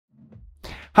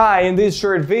Hi, in this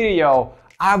short video,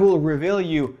 I will reveal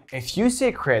you a few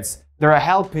secrets that are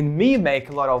helping me make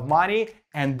a lot of money,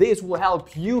 and this will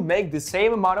help you make the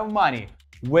same amount of money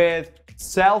with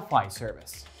Sellfy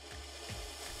service.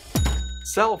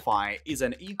 Sellfy is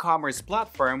an e-commerce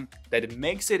platform that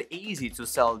makes it easy to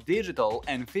sell digital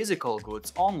and physical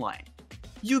goods online.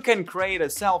 You can create a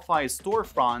Sellfy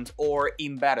storefront or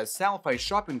embed a Sellfy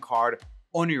shopping cart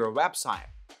on your website.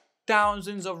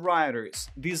 Thousands of writers,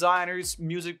 designers,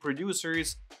 music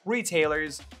producers,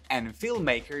 retailers, and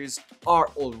filmmakers are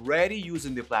already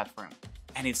using the platform,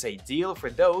 and it's ideal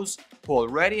for those who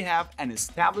already have an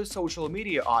established social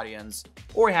media audience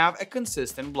or have a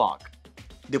consistent blog.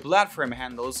 The platform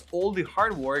handles all the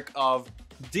hard work of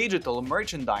digital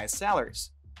merchandise sellers,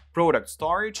 product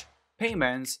storage,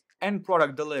 payments, and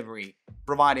product delivery,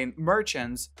 providing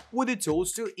merchants with the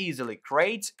tools to easily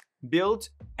create, build,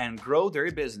 and grow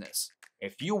their business.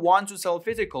 If you want to sell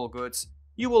physical goods,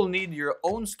 you will need your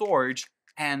own storage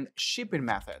and shipping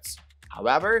methods.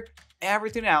 However,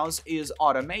 everything else is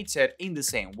automated in the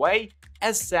same way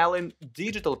as selling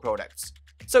digital products,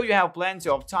 so you have plenty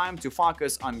of time to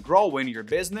focus on growing your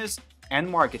business and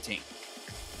marketing.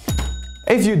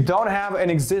 If you don't have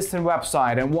an existing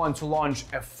website and want to launch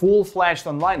a full-fledged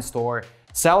online store,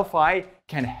 Sellfy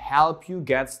can help you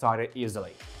get started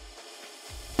easily.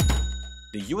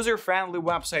 The user-friendly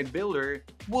website builder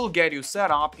will get you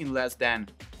set up in less than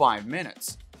 5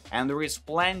 minutes, and there is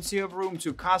plenty of room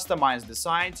to customize the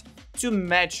site to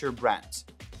match your brand.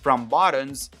 From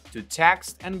buttons to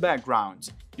text and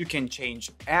background, you can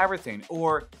change everything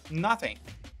or nothing.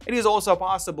 It is also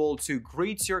possible to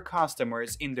greet your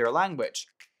customers in their language,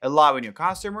 allowing your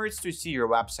customers to see your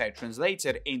website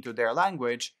translated into their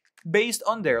language based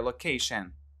on their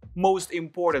location. Most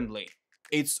importantly,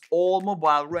 it's all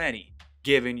mobile ready,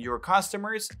 giving your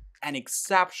customers an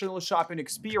exceptional shopping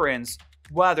experience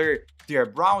whether they're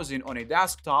browsing on a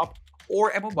desktop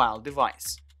or a mobile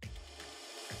device.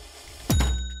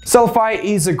 Sellfy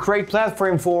is a great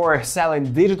platform for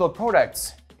selling digital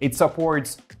products. It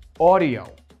supports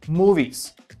audio,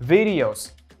 movies,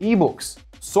 videos, ebooks,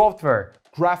 software,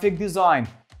 graphic design,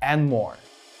 and more.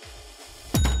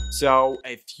 So,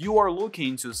 if you are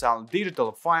looking to sell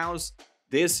digital files,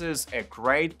 this is a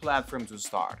great platform to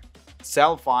start.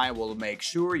 Sellfy will make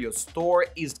sure your store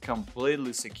is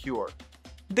completely secure.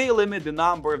 They limit the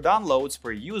number of downloads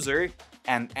per user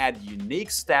and add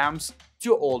unique stamps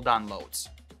to all downloads.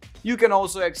 You can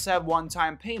also accept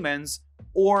one-time payments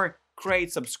or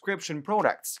create subscription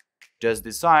products. Just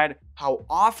decide how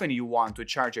often you want to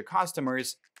charge your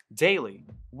customers, daily,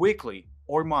 weekly,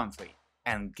 or monthly,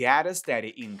 and get a steady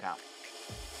income.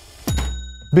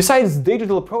 Besides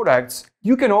digital products,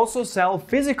 you can also sell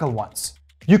physical ones.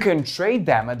 You can trade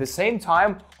them at the same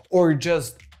time or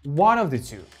just one of the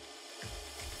two.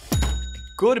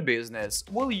 Good business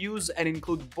will use and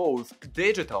include both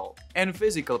digital and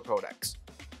physical products.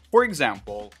 For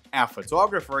example, a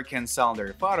photographer can sell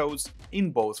their photos in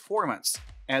both formats,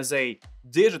 as a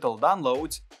digital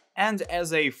download and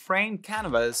as a framed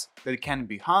canvas that can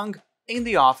be hung in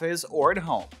the office or at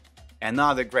home.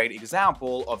 Another great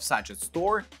example of such a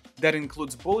store that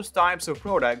includes both types of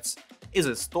products is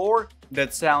a store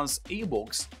that sells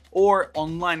ebooks or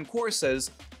online courses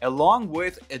along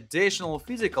with additional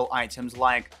physical items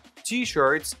like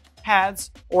t-shirts,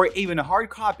 hats, or even hard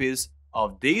copies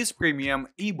of these premium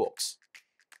ebooks.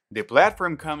 The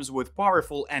platform comes with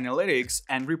powerful analytics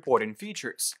and reporting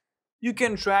features. You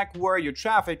can track where your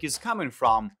traffic is coming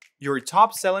from, your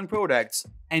top-selling products,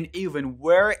 and even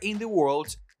where in the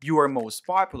world you are most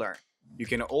popular. You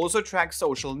can also track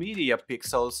social media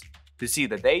pixels to see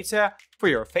the data for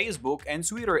your Facebook and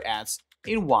Twitter ads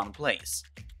in one place.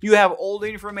 You have all the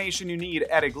information you need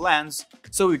at a glance,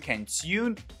 so you can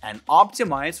tune and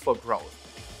optimize for growth.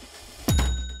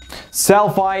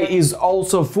 Sellfy is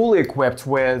also fully equipped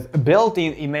with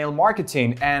built-in email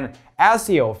marketing and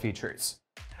SEO features.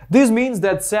 This means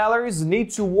that sellers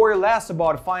need to worry less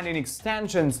about finding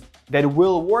extensions that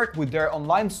will work with their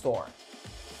online store.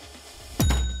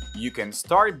 You can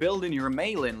start building your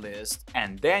mailing list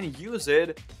and then use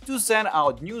it to send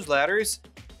out newsletters,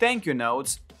 thank you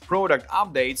notes, product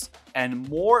updates, and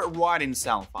more right in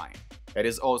Sellfy. It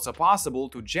is also possible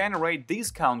to generate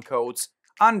discount codes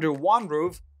under one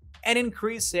roof and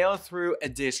increase sales through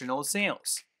additional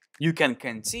sales. You can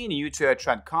continue to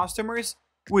attract customers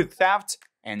with theft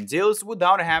and deals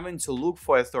without having to look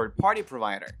for a third-party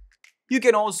provider. You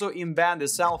can also embed the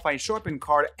Sellfy shopping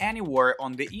cart anywhere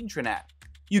on the internet.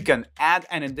 You can add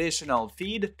an additional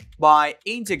feed by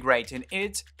integrating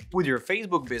it with your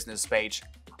Facebook business page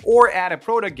or add a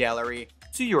product gallery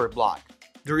to your blog.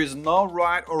 There is no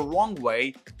right or wrong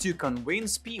way to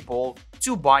convince people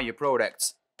to buy your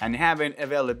products, and having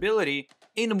availability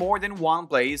in more than one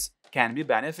place can be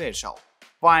beneficial.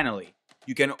 Finally,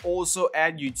 you can also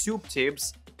add YouTube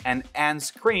tips and end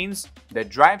screens that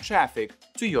drive traffic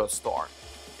to your store.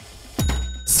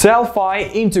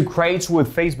 Sellfy integrates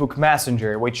with Facebook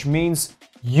Messenger, which means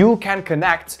you can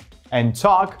connect and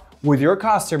talk with your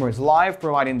customers live,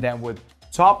 providing them with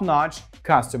top-notch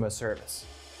customer service.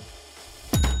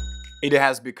 It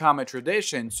has become a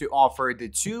tradition to offer the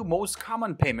two most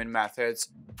common payment methods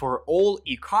for all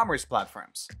e-commerce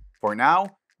platforms. For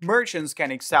now, merchants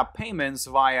can accept payments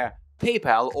via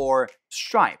PayPal or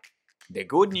Stripe. The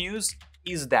good news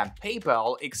is that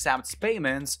PayPal accepts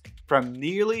payments from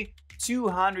nearly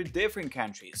 200 different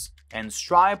countries, and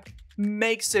Stripe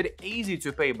makes it easy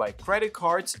to pay by credit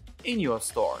cards in your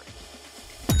store.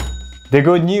 The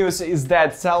good news is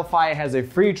that Sellfy has a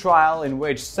free trial in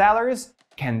which sellers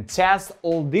can test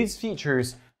all these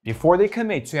features before they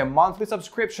commit to a monthly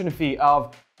subscription fee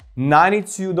of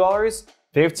 $92,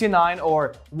 $59,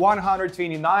 or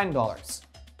 $129.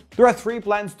 There are 3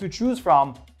 plans to choose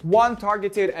from, one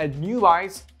targeted at new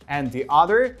buys and the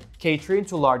other catering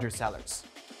to larger sellers.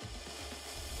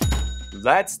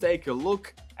 Let's take a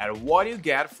look at what you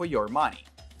get for your money.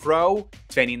 Pro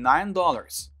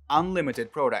 $29,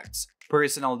 unlimited products,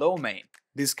 personal domain,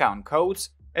 discount codes,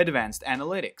 advanced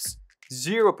analytics,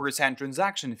 0%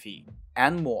 transaction fee,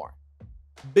 and more.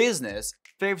 Business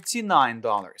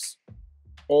 $59.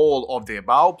 All of the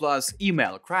above plus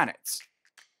email credits.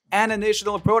 And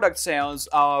additional product sales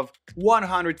of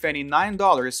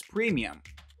 $129 premium.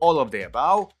 All of the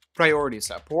above, priority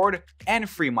support, and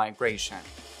free migration.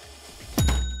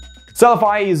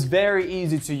 Sellfy is very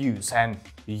easy to use and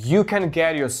you can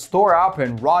get your store up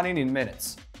and running in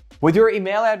minutes. With your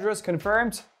email address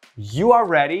confirmed, you are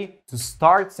ready to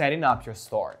start setting up your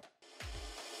store.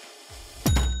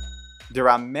 There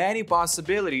are many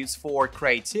possibilities for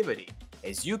creativity,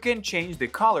 as you can change the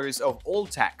colors of all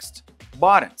text,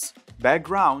 buttons,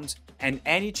 backgrounds, and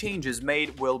any changes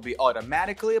made will be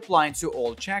automatically applied to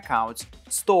all checkouts,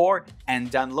 store, and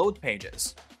download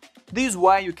pages. This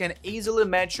way you can easily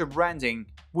match your branding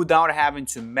without having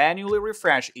to manually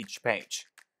refresh each page.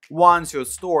 Once your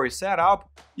store is set up,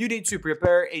 you need to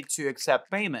prepare it to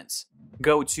accept payments.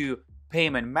 Go to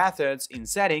Payment Methods in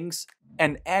Settings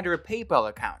and add your PayPal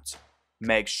account.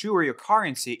 Make sure your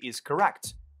currency is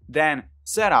correct. Then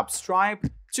set up Stripe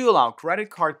to allow credit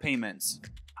card payments.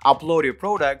 Upload your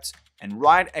product and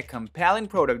write a compelling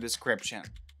product description.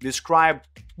 Describe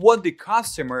what the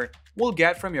customer will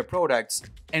get from your products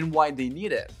and why they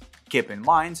need it. Keep in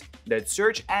mind that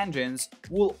search engines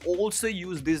will also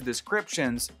use these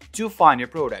descriptions to find your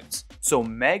products, so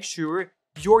make sure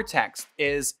your text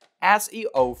is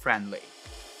SEO friendly.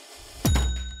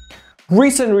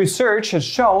 Recent research has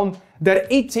shown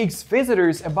that it takes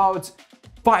visitors about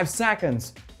 5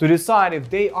 seconds to decide if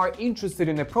they are interested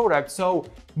in a product, so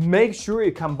make sure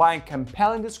you combine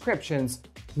compelling descriptions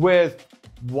with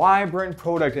vibrant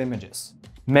product images.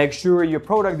 Make sure your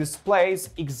product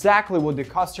displays exactly what the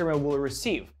customer will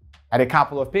receive. Add a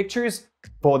couple of pictures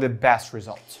for the best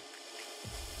results.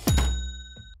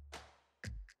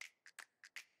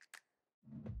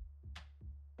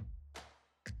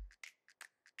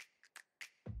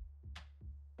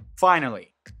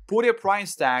 Finally, put a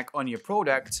price tag on your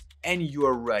product and you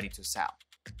are ready to sell.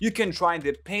 You can try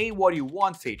the Pay What You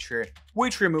Want feature,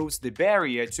 which removes the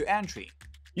barrier to entry.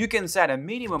 You can set a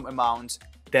minimum amount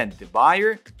that the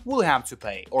buyer will have to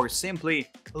pay, or simply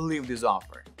leave this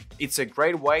offer. It's a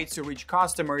great way to reach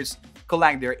customers,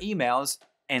 collect their emails,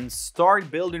 and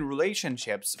start building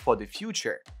relationships for the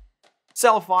future.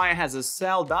 Sellfy has a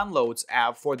Sell Downloads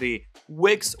app for the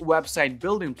Wix website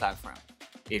building platform.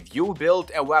 If you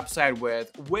build a website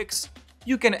with Wix,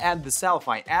 you can add the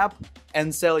Sellfy app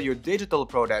and sell your digital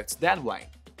products that way.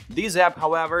 This app,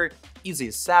 however, is a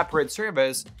separate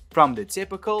service from the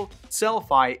typical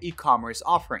Sellfy e-commerce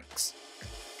offerings.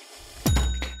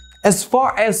 As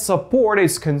far as support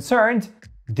is concerned,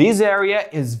 this area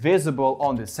is visible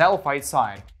on the Sellfy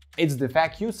side. It's the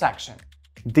FAQ section.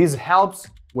 This helps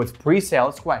with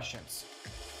pre-sales questions.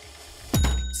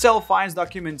 Sellfy's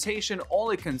documentation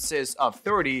only consists of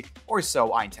 30 or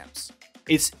so items.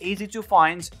 It's easy to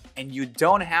find and you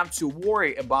don't have to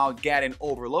worry about getting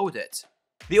overloaded.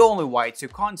 The only way to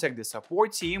contact the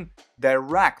support team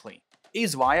directly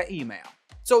is via email.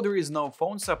 So there is no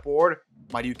phone support,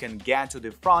 but you can get to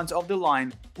the front of the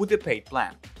line with a paid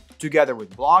plan. Together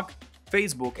with blog,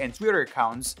 Facebook, and Twitter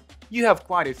accounts, you have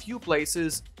quite a few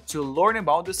places to learn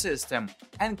about the system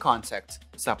and contact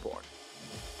support.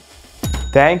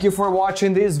 Thank you for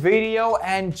watching this video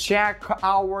and check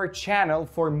our channel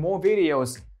for more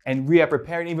videos, and we are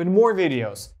preparing even more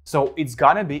videos, so it's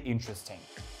gonna be interesting.